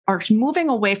are moving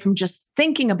away from just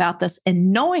thinking about this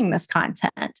and knowing this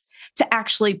content to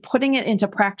actually putting it into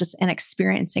practice and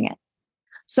experiencing it.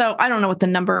 So I don't know what the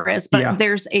number is, but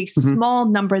there's a small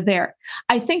number there.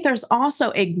 I think there's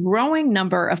also a growing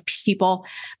number of people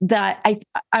that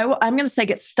I'm going to say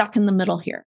get stuck in the middle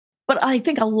here. But I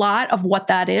think a lot of what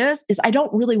that is I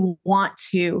don't really want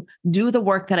to do the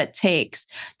work that it takes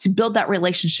to build that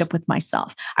relationship with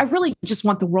myself. I really just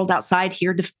want the world outside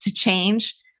here to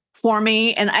change for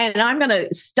me. And I'm going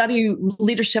to study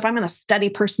leadership. I'm going to study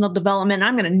personal development.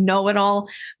 I'm going to know it all.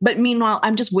 But meanwhile,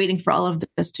 I'm just waiting for all of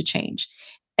this to change.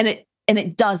 And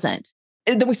it doesn't.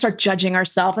 And then we start judging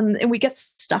ourselves and we get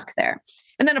stuck there.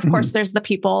 And then, of course, there's the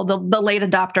people, the late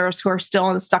adopters who are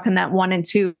still stuck in that 1 and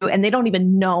 2, and they don't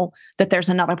even know that there's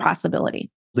another possibility.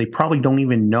 They probably don't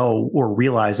even know or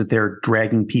realize that they're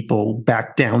dragging people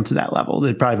back down to that level.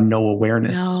 They probably have no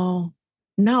awareness. No,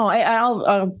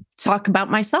 I'll talk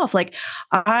about myself. Like,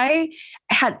 I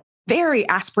had very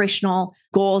aspirational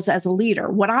goals as a leader.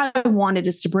 What I wanted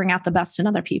is to bring out the best in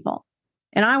other people.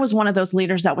 And I was one of those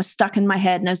leaders that was stuck in my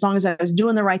head. And as long as I was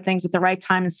doing the right things at the right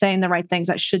time and saying the right things,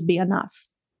 that should be enough.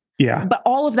 Yeah. But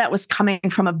all of that was coming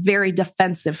from a very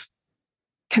defensive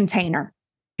container.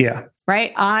 Yeah.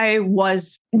 Right. I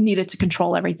needed to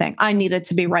control everything. I needed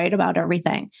to be right about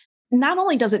everything. not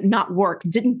only does it not work,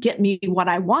 didn't get me what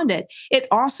I wanted, it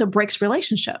also breaks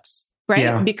relationships, right?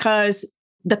 Yeah. Because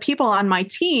the people on my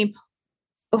team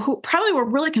who probably were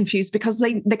really confused because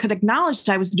they could acknowledge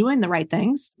that I was doing the right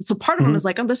things. So part of them is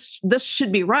like, oh, this should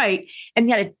be right. And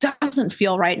yet it doesn't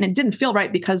feel right. And it didn't feel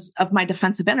right because of my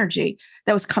defensive energy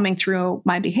that was coming through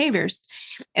my behaviors.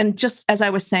 And just as I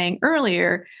was saying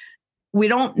earlier, we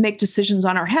don't make decisions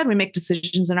on our head, we make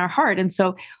decisions in our heart. And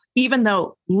so even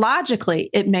though logically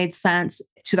it made sense,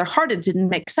 to their heart, it didn't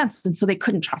make sense. And so they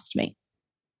couldn't trust me.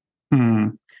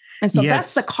 Mm. And so Yes.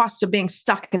 that's the cost of being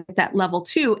stuck at that level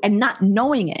too, and not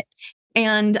knowing it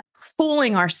and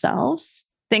fooling ourselves,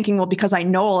 thinking, well, because I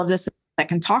know all of this, I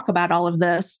can talk about all of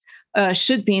this,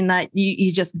 should mean that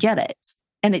you just get it.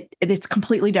 And it's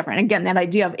completely different. Again, that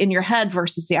idea of in your head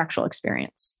versus the actual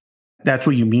experience. That's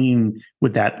what you mean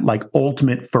with that like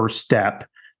ultimate first step,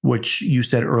 which you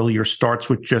said earlier starts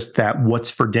with just that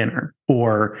what's for dinner,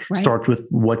 or starts with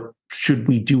what should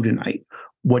we do tonight?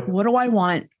 What do I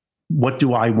want? What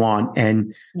do I want?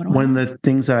 And one of the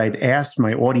things that I'd asked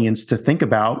my audience to think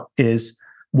about is,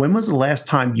 when was the last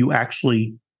time you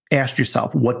actually asked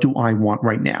yourself, what do I want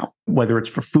right now? Whether it's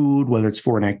for food, whether it's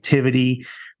for an activity,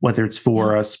 whether it's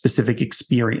for a specific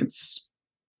experience.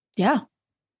 Yeah.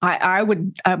 I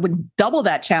would double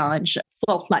that challenge.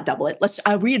 Well, not double it.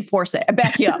 I'll reinforce it. I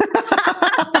back you up.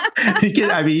 You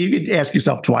could ask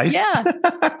yourself twice.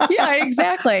 Yeah,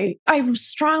 exactly. I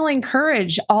strongly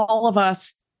encourage all of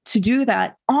us to do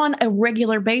that on a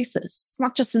regular basis. It's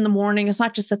not just in the morning. It's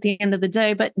not just at the end of the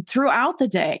day, but throughout the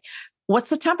day. What's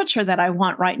the temperature that I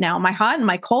want right now? Am I hot? Am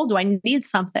I cold? Do I need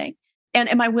something? And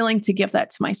am I willing to give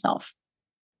that to myself?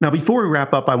 Now, before we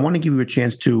wrap up, I want to give you a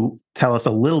chance to tell us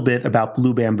a little bit about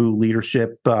Blue Bamboo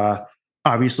Leadership.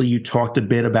 Obviously, you talked a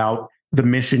bit about the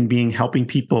mission being helping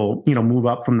people, move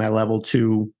up from that level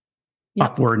to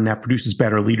upward, and that produces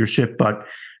better leadership. But,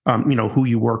 who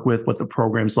you work with, what the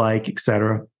program's like, et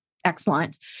cetera.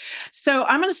 Excellent. So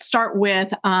I'm going to start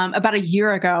with about a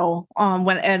year ago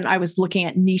when I was looking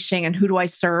at niching and who do I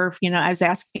serve? I was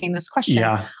asking this question.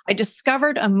 Yeah. I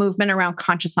discovered a movement around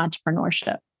conscious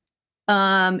entrepreneurship.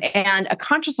 And a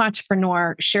conscious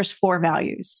entrepreneur shares 4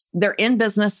 values. They're in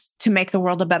business to make the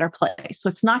world a better place. So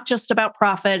it's not just about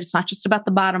profit. It's not just about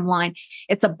the bottom line.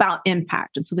 It's about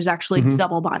impact. And so there's actually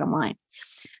double bottom line.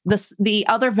 The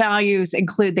other values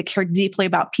include they care deeply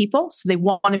about people. So they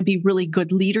want to be really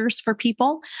good leaders for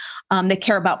people. They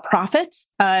care about profits.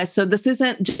 So this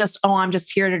isn't just, I'm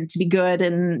just here to be good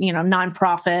and,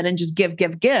 nonprofit and just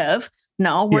give.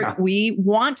 No, we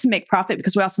want to make profit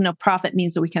because we also know profit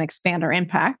means that we can expand our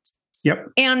impact. Yep.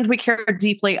 And we care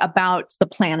deeply about the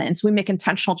planet. And so we make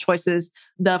intentional choices,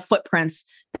 the footprints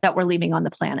that we're leaving on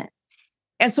the planet.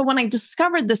 And so when I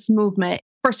discovered this movement,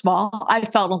 first of all, I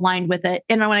felt aligned with it.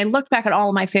 And when I look back at all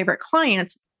of my favorite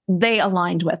clients, they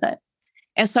aligned with it.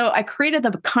 And so I created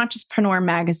the Consciouspreneur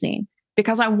magazine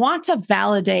because I want to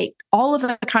validate all of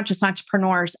the conscious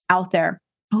entrepreneurs out there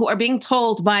who are being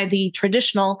told by the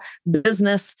traditional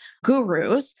business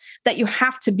gurus that you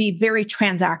have to be very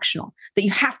transactional, that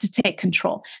you have to take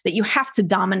control, that you have to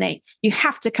dominate, you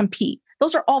have to compete.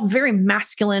 Those are all very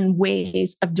masculine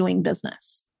ways of doing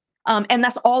business. And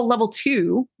that's all level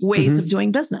 2 ways of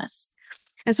doing business.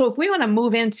 And so if we want to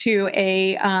move into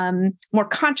a more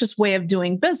conscious way of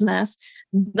doing business,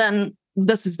 then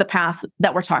this is the path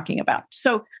that we're talking about.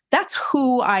 So that's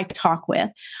who I talk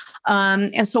with.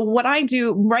 And so what I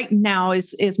do right now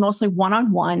is mostly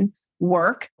one-on-one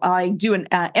work. I do an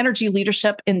energy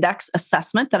leadership index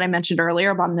assessment that I mentioned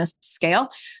earlier on this scale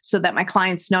so that my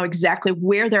clients know exactly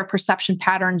where their perception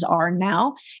patterns are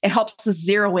now. It helps us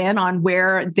zero in on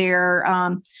where their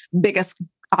biggest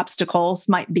obstacles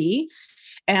might be.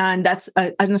 And that's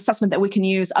an assessment that we can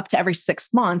use up to every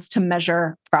 6 months to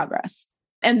measure progress.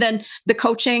 And then the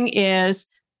coaching is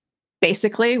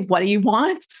basically, what do you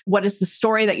want? What is the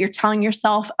story that you're telling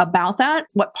yourself about that?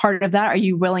 What part of that are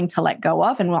you willing to let go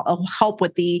of? And we'll help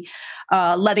with the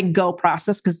letting go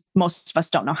process because most of us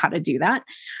don't know how to do that.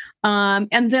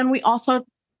 And then we also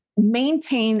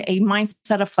maintain a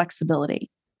mindset of flexibility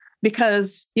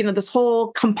because, this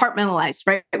whole compartmentalized,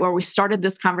 right, where we started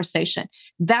this conversation,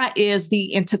 that is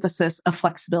the antithesis of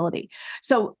flexibility.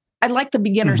 So I like the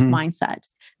beginner's mindset.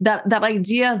 That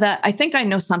idea that I think I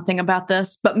know something about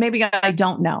this, but maybe I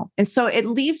don't know. And so it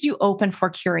leaves you open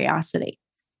for curiosity.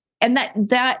 And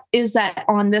that is that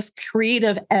on this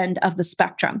creative end of the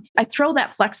spectrum. I throw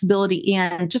that flexibility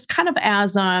in just kind of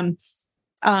as a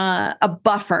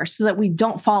buffer so that we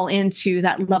don't fall into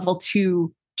that level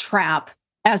 2 trap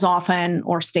as often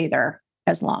or stay there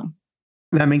as long.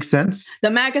 That makes sense. The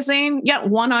magazine, yeah,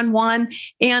 one-on-one.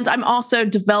 And I'm also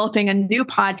developing a new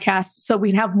podcast so we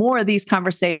can have more of these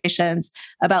conversations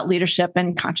about leadership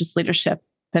and conscious leadership.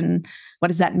 And what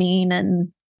does that mean?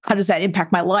 And how does that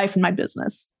impact my life and my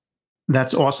business?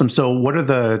 That's awesome. So what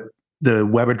are the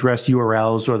web address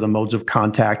URLs or the modes of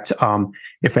contact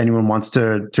if anyone wants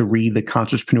to read the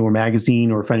Consciouspreneur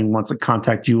magazine, or if anyone wants to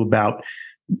contact you about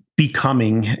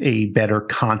becoming a better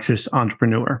conscious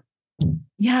entrepreneur?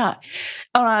 Yeah.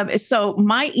 So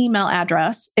my email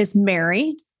address is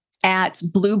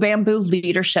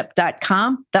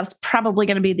mary@bluebambooleadership.com. That's probably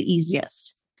going to be the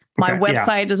easiest. My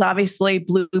website is obviously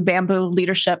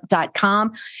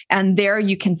bluebambooleadership.com. And there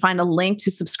you can find a link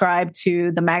to subscribe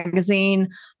to the magazine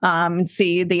and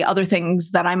see the other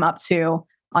things that I'm up to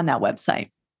on that website.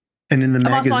 And in the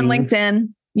magazine, I'm also on LinkedIn.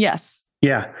 Yes.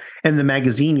 Yeah. And the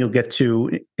magazine, you'll get to,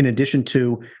 in addition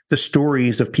to the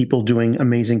stories of people doing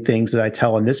amazing things that I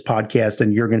tell on this podcast,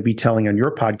 and you're going to be telling on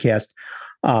your podcast,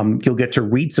 you'll get to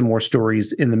read some more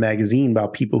stories in the magazine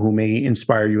about people who may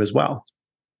inspire you as well.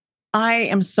 I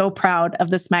am so proud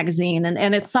of this magazine,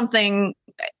 and it's something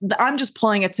I'm just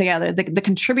pulling it together. The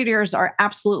contributors are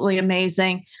absolutely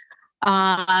amazing.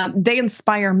 They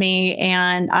inspire me,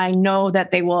 and I know that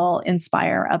they will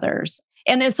inspire others.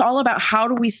 And it's all about how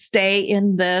do we stay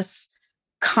in this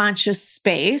conscious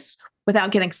space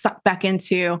without getting sucked back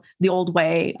into the old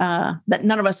way that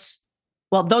none of us,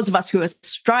 well, those of us who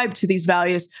ascribe to these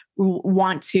values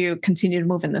want to continue to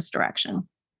move in this direction.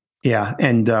 Yeah.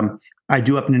 And I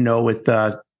do happen to know with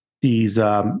these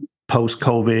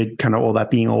post-COVID, kind of all that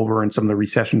being over and some of the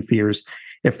recession fears,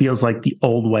 it feels like the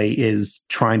old way is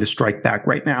trying to strike back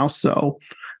right now. So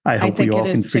I hope we all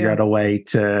can figure out a way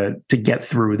to get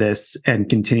through this and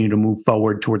continue to move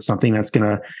forward towards something that's going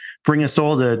to bring us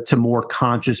all to more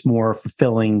conscious, more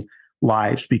fulfilling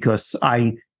lives. Because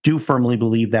I do firmly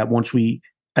believe that once we,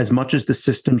 as much as the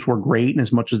systems were great and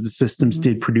as much as the systems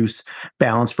did produce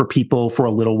balance for people for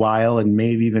a little while and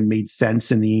maybe even made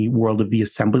sense in the world of the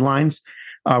assembly lines,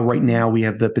 right now we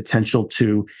have the potential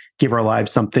to give our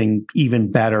lives something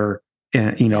even better.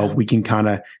 We can kind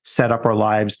of set up our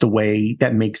lives the way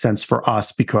that makes sense for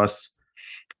us, because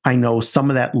I know some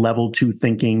of that level 2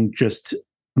 thinking just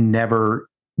never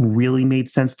really made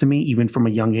sense to me, even from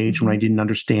a young age when I didn't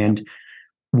understand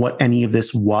what any of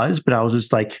this was. But I was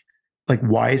just like,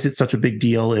 why is it such a big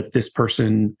deal if this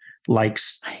person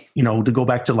likes, to go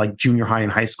back to like junior high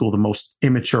and high school, the most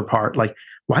immature part, like,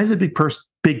 why is it a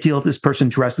big deal if this person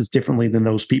dresses differently than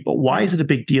those people? Why is it a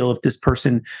big deal if this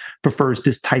person prefers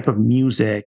this type of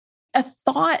music? A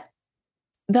thought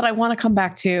that I want to come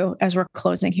back to as we're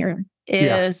closing here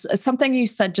is something you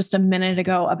said just a minute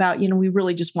ago about, we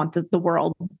really just want the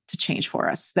world to change for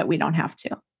us, that we don't have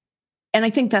to. And I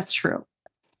think that's true.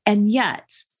 And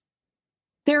yet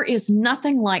there is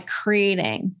nothing like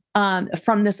creating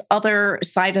from this other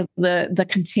side of the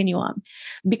continuum,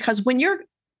 because when you're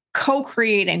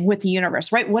co-creating with the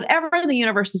universe, right? Whatever the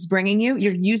universe is bringing you,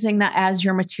 you're using that as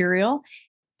your material.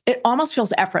 It almost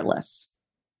feels effortless.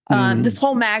 This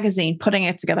whole magazine, putting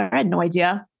it together, I had no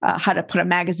idea how to put a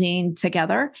magazine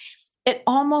together. It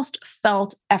almost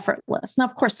felt effortless. Now,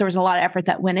 of course, there was a lot of effort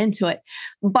that went into it,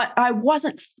 but I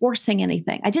wasn't forcing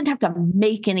anything. I didn't have to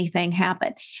make anything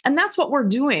happen. And that's what we're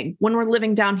doing when we're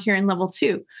living down here in level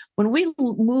 2. When we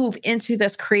move into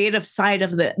this creative side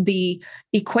of the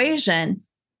equation,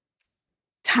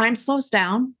 time slows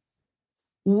down.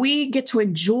 We get to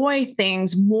enjoy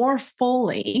things more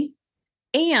fully.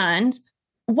 And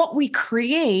what we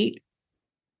create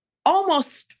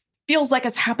almost feels like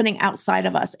it's happening outside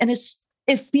of us. And it's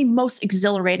the most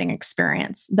exhilarating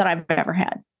experience that I've ever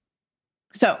had.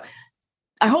 So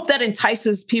I hope that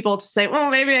entices people to say,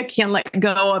 well, maybe I can let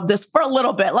go of this for a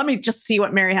little bit. Let me just see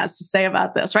what Mary has to say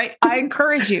about this, right? I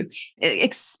encourage you,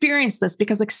 experience this,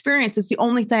 because experience is the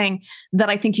only thing that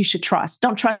I think you should trust.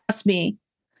 Don't trust me.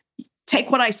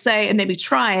 Take what I say and maybe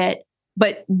try it,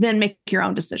 but then make your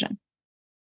own decision.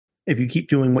 If you keep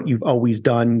doing what you've always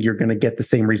done, you're going to get the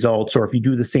same results. Or if you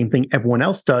do the same thing everyone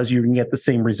else does, you're going to get the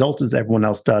same results as everyone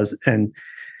else does. And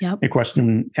the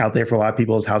question out there for a lot of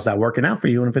people is, how's that working out for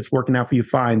you? And if it's working out for you,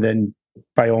 fine, then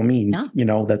by all means,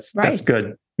 that's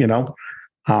good,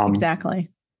 Exactly.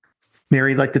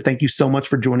 Mary, I'd like to thank you so much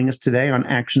for joining us today on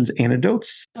Actions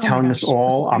Antidotes, telling us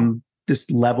all this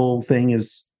level thing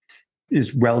is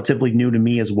relatively new to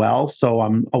me as well. So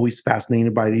I'm always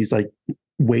fascinated by these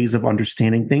ways of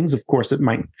understanding things. Of course, it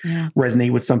might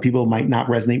resonate with some people, it might not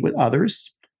resonate with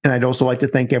others. And I'd also like to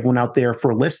thank everyone out there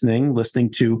for listening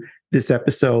to this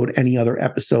episode, any other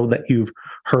episode that you've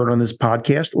heard on this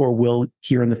podcast or will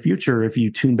hear in the future if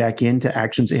you tune back into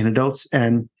Actions Antidotes.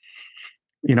 And,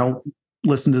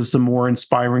 listen to some more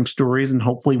inspiring stories, and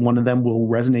hopefully one of them will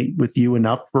resonate with you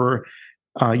enough for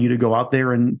you to go out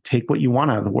there and take what you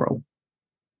want out of the world.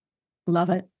 Love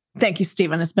it. Thank you,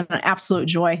 Stephen. It's been an absolute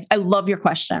joy. I love your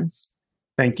questions.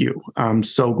 Thank you. I'm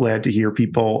so glad to hear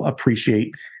people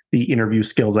appreciate the interview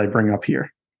skills I bring up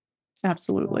here.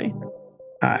 Absolutely. All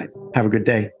right. Have a good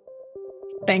day.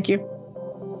 Thank you.